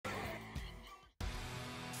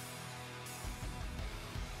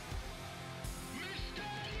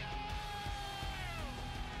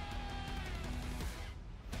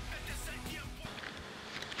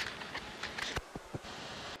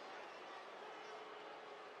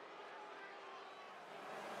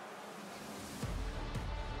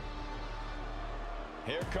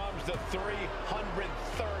Here comes the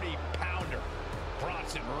 330-pounder,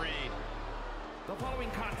 Bronson Reed. The following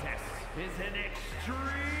contest is an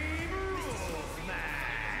Extreme Rules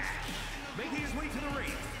match. Making his way to the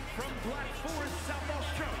ring from Black Forest, South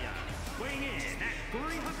Australia, weighing in at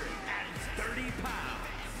 330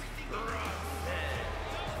 pounds, Bronson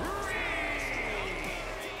Reed.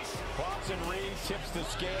 Bronson Reed tips the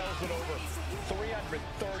scales at over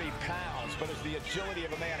 330 pounds, but has the agility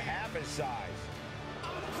of a man half his size.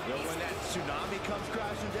 Yo, when that tsunami comes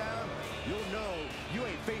crashing down, you'll know you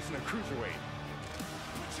ain't facing a cruiserweight.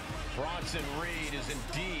 Bronson Reed is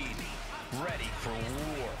indeed ready for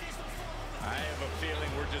war. I have a feeling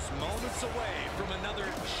we're just moments away from another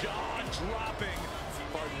jaw-dropping,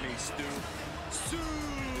 pardon me, Stu,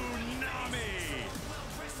 tsunami!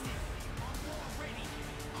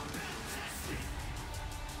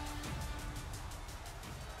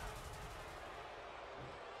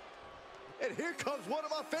 And here comes one of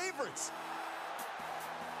my favorites.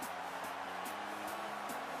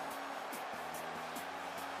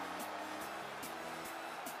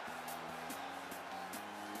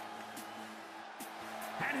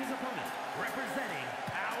 And his opponent, representing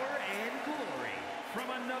power and glory from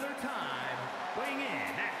another time, weighing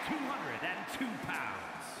in at 202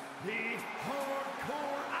 pounds, the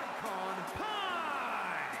hardcore icon,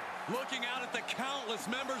 Pine! Looking out at the countless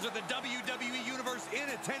members of the WWE Universe in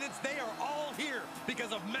attendance, they are all here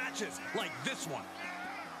because of matches like this one.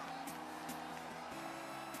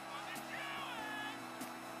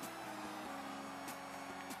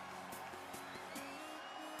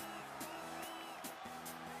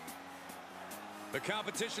 The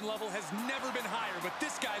competition level has never been higher, but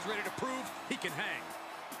this guy's ready to prove he can hang.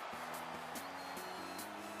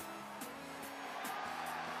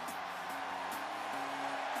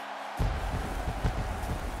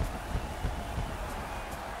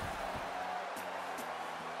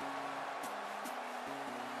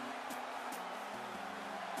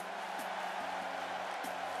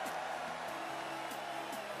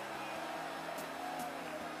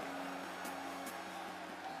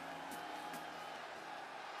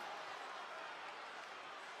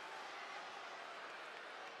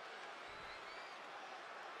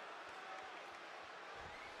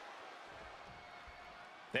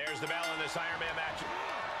 There's the bell in this Iron Man match.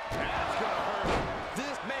 That's going to hurt.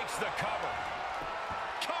 This makes the cover.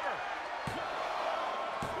 Cover!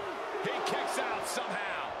 He kicks out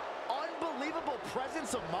somehow. Unbelievable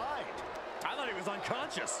presence of mind. I thought he was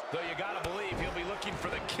unconscious. Though you got to believe he'll be looking for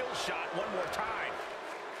the kill shot one more time.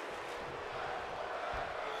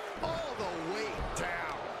 All the way down.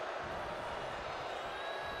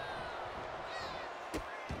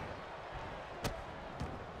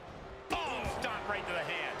 Right to the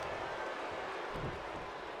hand.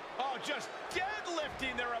 Oh, just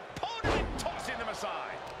deadlifting their opponent and tossing them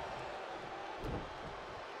aside.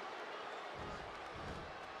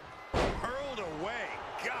 Hurled away.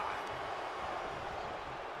 God.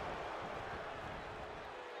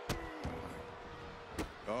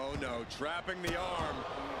 Oh, no. Trapping the arm.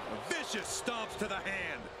 Vicious stomps to the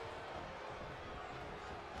hand.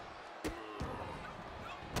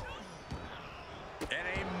 And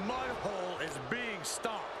a mud hole is being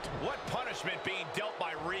stomped. What punishment being dealt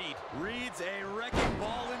by Reed. Reed's a wrecking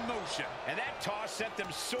ball in motion. And that toss sent them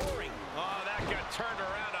soaring. Oh, that got turned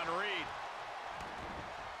around on Reed.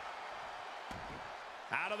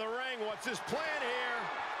 Out of the ring, what's his plan here?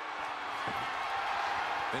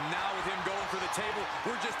 And now with him going for the table,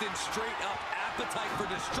 we're just in straight up appetite for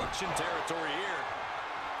destruction territory here.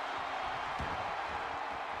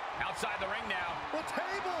 Outside the ring now. The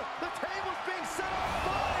table's being set on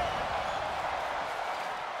fire.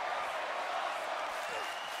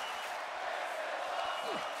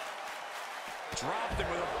 Dropped him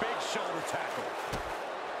with a big shoulder tackle.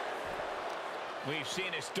 We've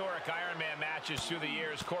seen historic Iron Man matches through the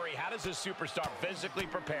years. Corey, how does a superstar physically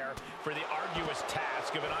prepare for the arduous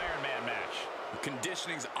task of an Iron Man match?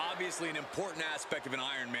 Conditioning is obviously an important aspect of an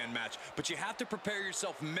Iron Man match, but you have to prepare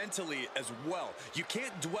yourself mentally as well. You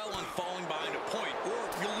can't dwell on falling behind a point, or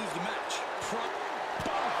you'll lose the match.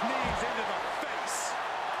 Both knees into the face.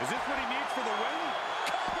 Is this what he needs for the win?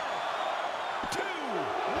 Cover! Two!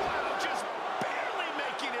 Wow, just barely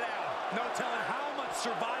making it out. No telling how much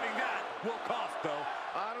surviving that will cost, though.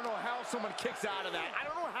 I don't know how someone kicks out of that. I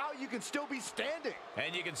don't know how you can still be standing.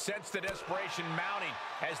 And you can sense the desperation mounting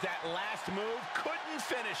as that last move couldn't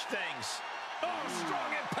finish things. Oh,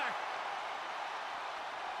 strong impact.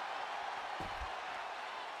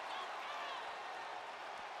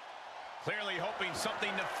 Clearly hoping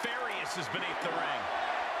something nefarious is beneath the ring.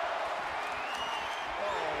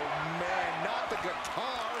 Oh, man, not the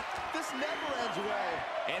guitar. This never ends well.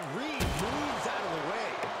 And Reed moves out of the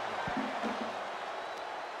way.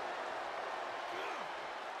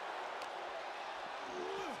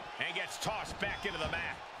 And gets tossed back into the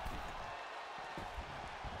mat.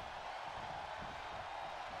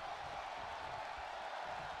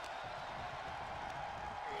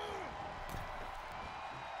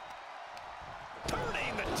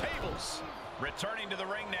 Turning the tables. Returning to the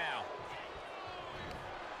ring now.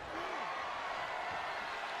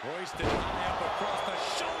 Hoisted high up across the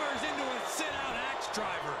shoulders into a sit-out axe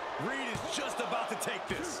driver. Reed is just about to take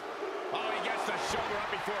this. Oh, he gets the shoulder up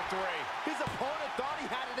before 3. His opponent thought he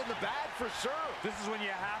had it in the bag for sure. This is when you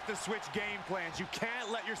have to switch game plans. You can't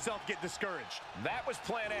let yourself get discouraged. That was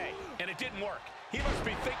plan A, and it didn't work. He must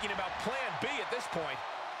be thinking about plan B at this point.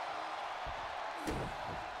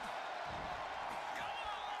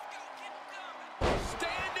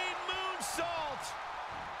 Standing moonsault.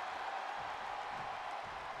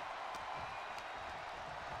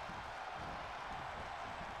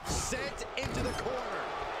 Sent into the corner.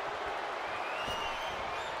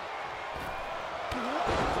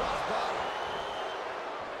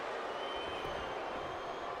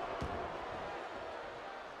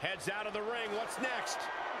 Heads out of the ring. What's next?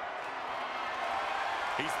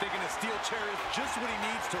 He's thinking a steel chair is just what he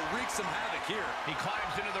needs to wreak some havoc here. He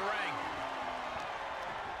climbs into the ring.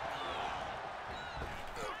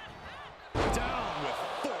 Down with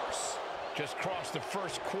force. Just crossed the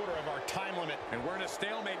first quarter of our time limit. And we're in a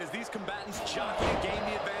stalemate as these combatants jockey to gain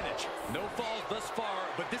the advantage. No falls thus far,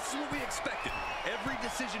 but this is what we expected. Every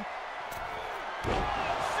decision...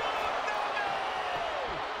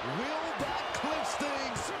 Will that clinch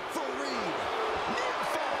things for Reed? Near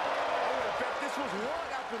fall. I would have bet this was one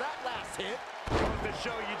after that last hit. Goes to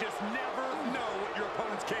show you just never know what your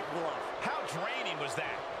opponent's capable of. How draining was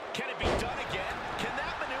that? Can it be done again? Can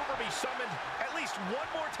that maneuver be summoned at least one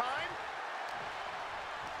more time?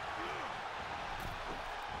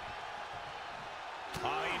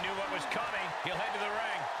 Oh, he knew what was coming. He'll head to the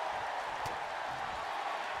ring.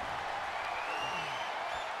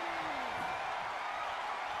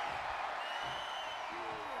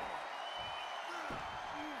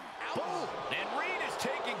 Boom! And Reed is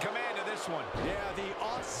taking command of this one. Yeah, the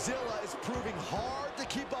Auszilla is proving hard to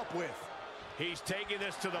keep up with. He's taking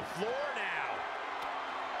this to the floor now.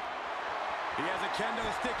 He has a kendo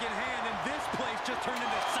stick in hand, and this place just turned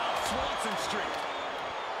into South Swanson Street.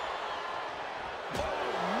 Oh,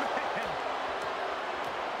 man.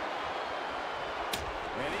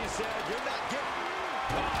 And he said, you're not getting...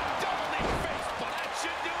 Doubling face, but that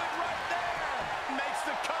should do it right there. Makes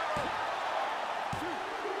the cover.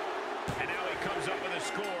 And now he comes up with a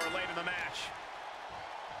score late in the match.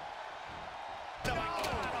 Oh,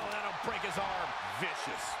 that'll break his arm.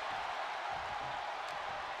 Vicious.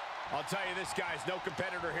 I'll tell you, this guy's no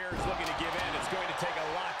competitor here is looking to give in. It's going to take a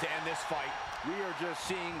lot to end this fight. We are just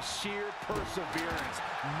seeing sheer perseverance.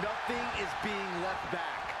 Nothing is being left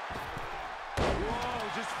back. Whoa,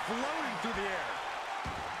 just floating through the air.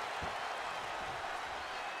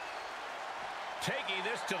 Taking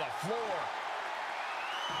this to the floor.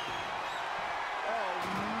 Oh,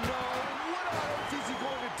 no. What else is he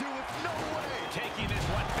going to do? It's no way. Taking this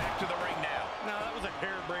one back to the ring now. No, that was a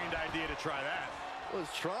harebrained idea to try that. Was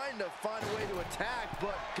trying to find a way to attack,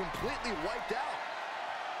 but completely wiped out.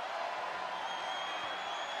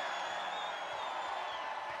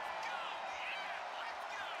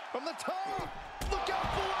 From the top, look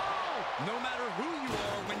out below! No matter who you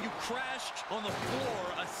are, when you crash on the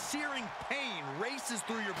floor, a searing pain races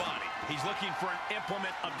through your body. He's looking for an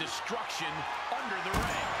implement of destruction under the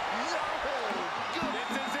ring. No! Good.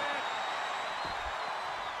 This is it.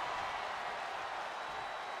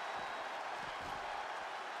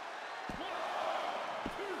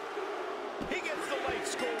 He gets the late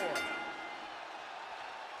score.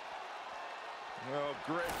 Oh,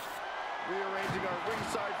 great. Rearranging our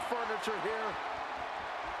ringside furniture here.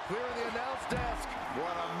 Clearing the announce desk.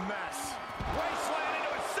 What a mess. Wasteland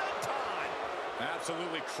into a senton.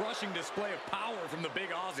 Absolutely crushing display of power from the big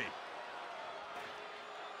Aussie.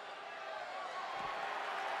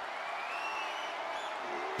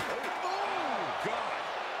 Oh, God.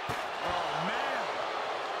 Oh, man.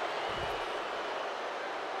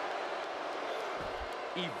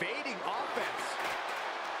 Evading offense.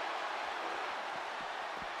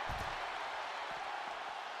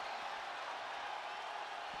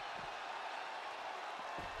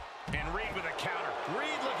 And Reed with a counter.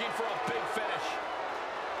 Reed looking for a big finish.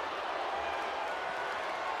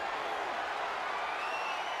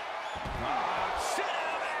 Sit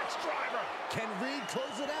down, axe driver. Can Reed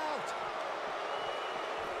close it out?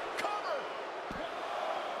 Cover.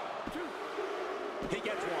 He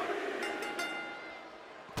gets one.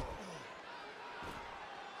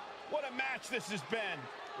 What a match this has been.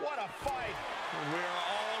 What a fight. We're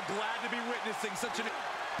all glad to be witnessing such an...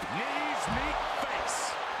 Knees meet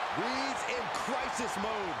face. Reed's in crisis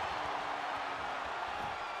mode.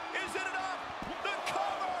 Is it enough? The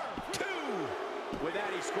cover! 2. With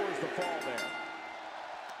that, he scores the fall there.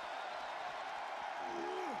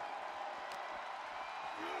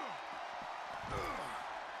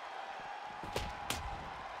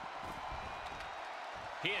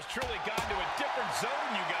 He has truly gotten to a different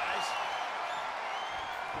zone, you guys.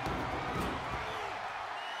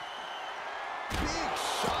 Big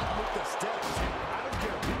shot with the steps. I don't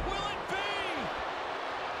care. Will it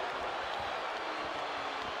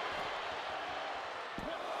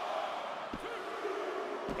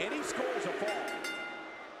be? And he scores a fall.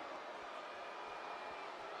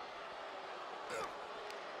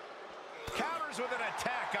 Counters with an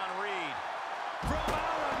attack on Reed. From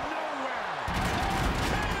out of nowhere.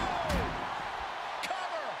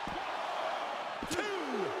 Cover! 2.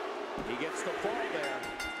 He gets the fall there.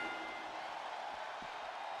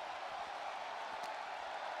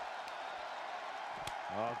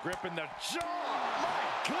 Oh, gripping the jaw. My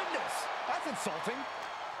goodness. That's insulting.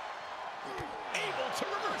 Able to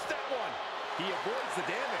reverse that one. He avoids the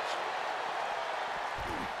damage.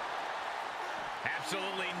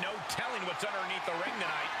 Absolutely no telling what's underneath the ring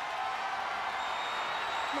tonight.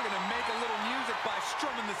 We're going to make a little music by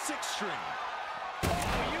strumming the 6th string.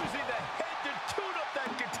 Oh, using the head to tune up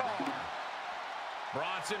that guitar.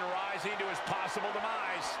 Bronson rising to his possible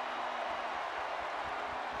demise.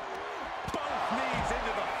 Both knees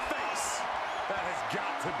into the face. That has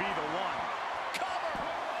got to be the one. Cover!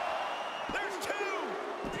 There's 2!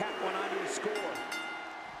 Tap one onto his score.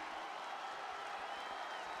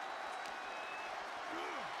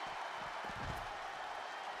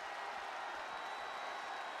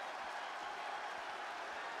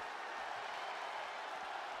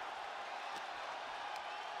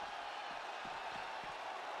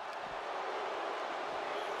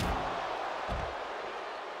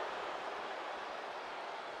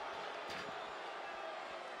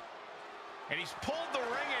 And he's pulled the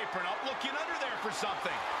ring apron up, looking under there for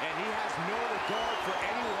something. And he has no regard for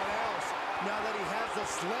anyone else now that he has the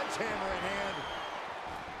sledgehammer in hand.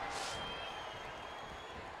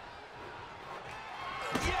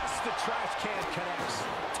 Yes, the trash can connects.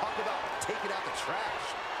 Talk about taking out the trash.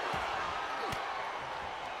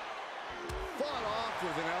 Fought off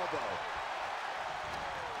with an elbow.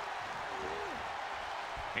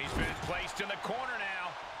 He's been placed in the corner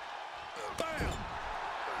now. Bam!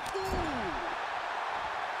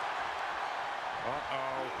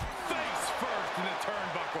 Uh-oh. Face first in the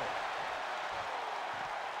turnbuckle.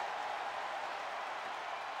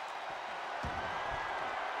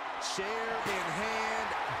 Chair in hand,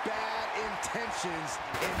 bad intentions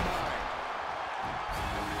in mind.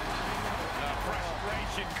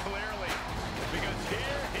 Frustration clearly, because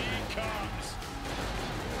here he comes.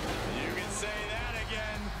 You can say that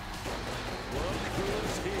again. Look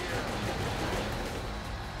who's here.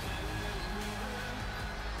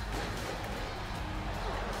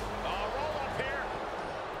 Roll up here.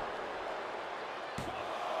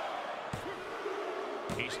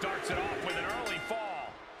 He starts it off with an early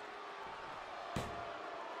fall.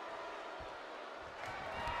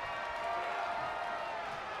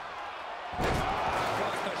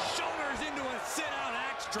 Across the shoulders into a sit-out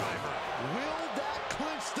axe driver. Will that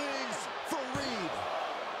clinch things for Reed?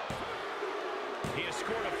 He has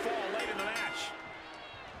scored a fall late in the match.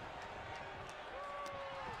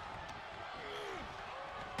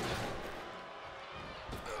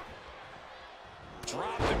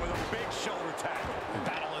 Dropped him with a big shoulder tackle. The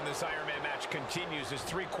battle in this Iron Man match continues as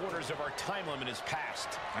 3/4 of our time limit is passed.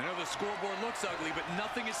 I know the scoreboard looks ugly, but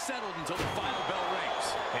nothing is settled until the final bell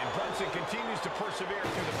rings. And Bronson continues to persevere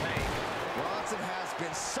through the pain. Bronson has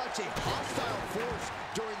been such a hostile force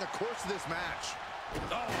during the course of this match.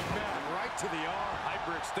 Oh, man, right to the arm.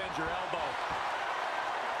 Hyperextend your elbow.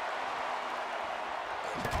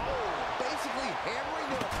 Oh, basically hammering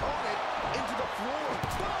the opponent into the floor.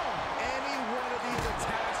 Boom! Any one of these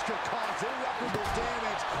attacks could cause irreparable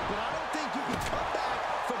damage, but I don't think you can come back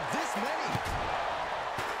from this many.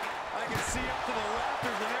 I can see up to the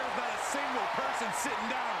rafters, and there's not a single person sitting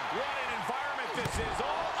down. What an environment this is.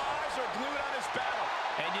 All eyes are glued on this battle.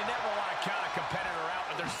 And you never want to count a competitor out,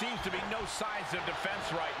 but there seems to be no signs of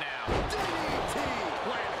defense right now. DDT!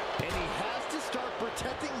 And he has to start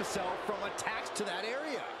protecting himself from attacks to that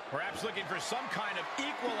area. Perhaps looking for some kind of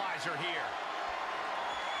equalizer here.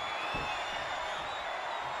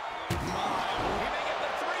 He may get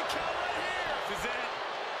the 3 count right here. This is it.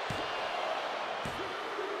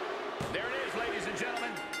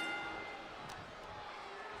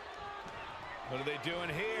 What are they doing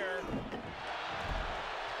here?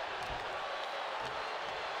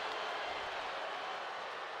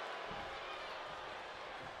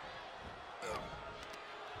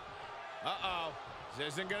 Uh-oh.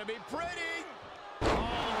 This isn't going to be pretty. Oh,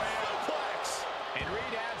 suplex. And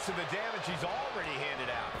Reed adds to the damage he's already handed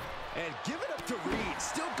out. And give it up to Reed.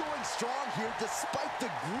 Still going strong here despite the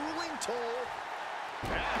grueling toll.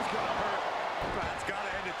 That's going to hurt. That's got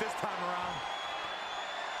to end it this time around.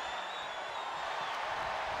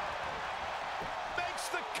 Makes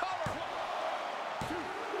the cover.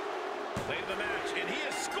 Late in the match, and he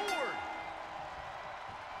has scored.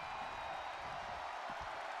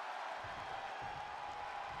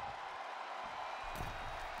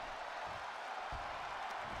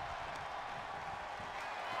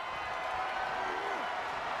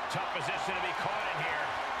 Tough position to be caught in here.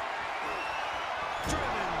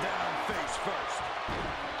 Driven down face first.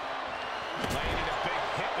 Landing a big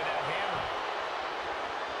hit with that hammer.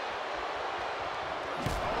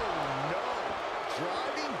 Oh, no.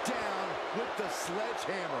 Driving down with the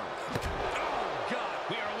sledgehammer. Oh, God.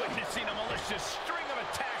 We are witnessing a malicious string of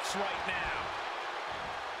attacks right now.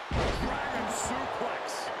 Dragon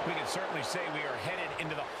suplex. We can certainly say we are headed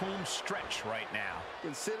into the home stretch right now.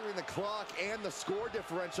 Considering the clock and the score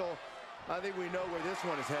differential, I think we know where this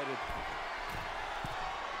one is headed.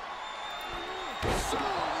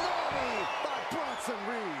 Tsunami by Bronson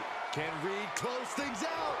Reed. Can Reed close things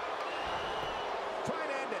out? Try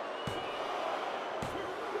and end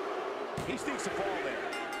it. He sneaks a fall there.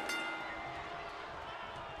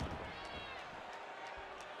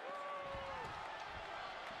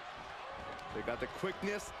 They got the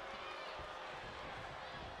quickness.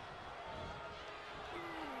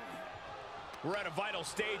 We're at a vital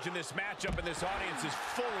stage in this matchup, and this audience is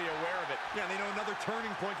fully aware of it. Yeah, they know another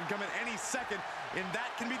turning point can come at any second, and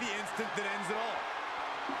that can be the instant that ends it all.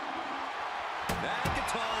 That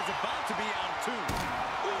guitar is about to be out of tune.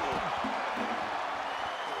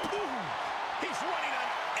 He's running on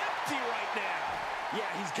empty right now. Yeah,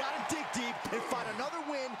 he's got to dig deep and find another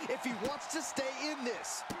win if he wants to stay in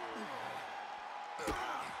this.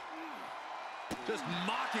 Just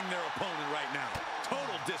mocking their opponent right now.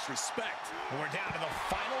 Total disrespect. We're down to the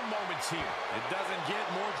final moments here. It doesn't get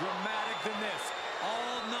more dramatic than this.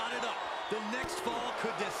 All knotted up. The next fall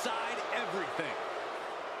could decide everything.